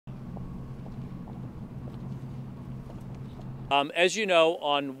As you know,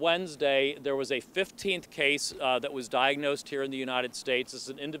 on Wednesday, there was a 15th case that was diagnosed here in the United States. This is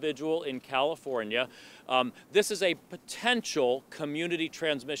an individual in California. This is a potential community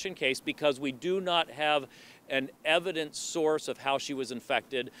transmission case because we do not have an evidence source of how she was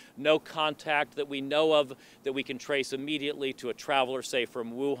infected, no contact that we know of that we can trace immediately to a traveler, say,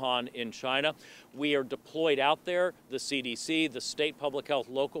 from Wuhan in China. We are deployed out there. The CDC, the state public health,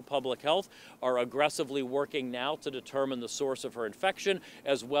 local public health are aggressively working now to determine the source of her infection,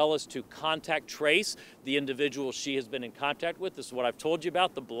 as well as to contact trace the individual she has been in contact with. This is what I've told you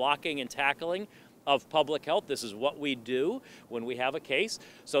about, the blocking and tackling of public health. This is what we do when we have a case.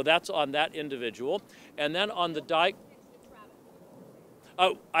 So that's on that individual. And then on the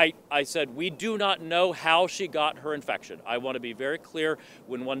I said we do not know how she got her infection. I want to be very clear.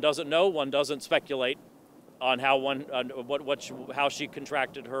 When one doesn't know, one doesn't speculate on how she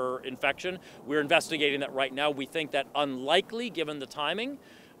contracted her infection. We're investigating that right now. We think that unlikely given the timing,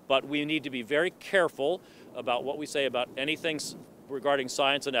 but we need to be very careful about what we say about anything regarding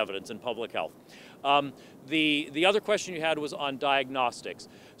science and evidence in public health. The other question you had was on diagnostics.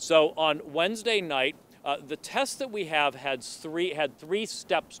 So on Wednesday night, the test that we have had three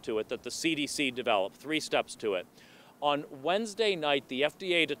steps to it that the CDC developed, 3 steps to it. On Wednesday night, the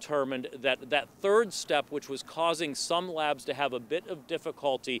FDA determined that that third step, which was causing some labs to have a bit of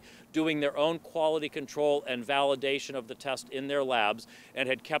difficulty doing their own quality control and validation of the test in their labs, and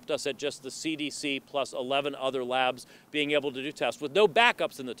had kept us at just the CDC plus 11 other labs being able to do tests with no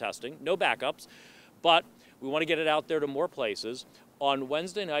backups in the testing, no backups, but we want to get it out there to more places. On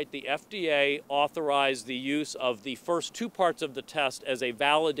Wednesday night, the FDA authorized the use of the first 2 parts of the test as a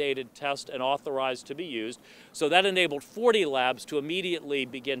validated test and authorized to be used. So that enabled 40 labs to immediately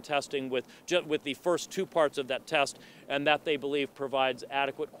begin testing with the first 2 parts of that test, and that they believe provides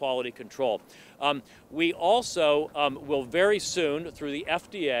adequate quality control. We also will very soon, through the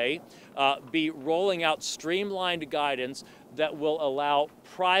FDA, be rolling out streamlined guidance that will allow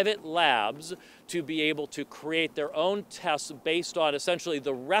private labs to be able to create their own tests based on essentially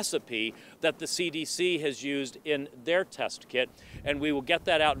the recipe that the CDC has used in their test kit. And we will get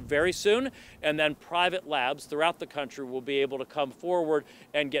that out very soon, and then private labs throughout the country will be able to come forward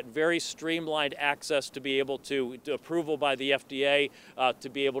and get very streamlined access to be able to approval by the FDA to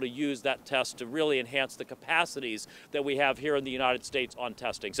be able to use that test to really enhance the capacities that we have here in the United States on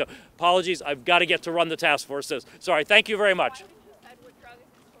testing. So apologies, I've got to get to run the task force. So sorry, thank you very much.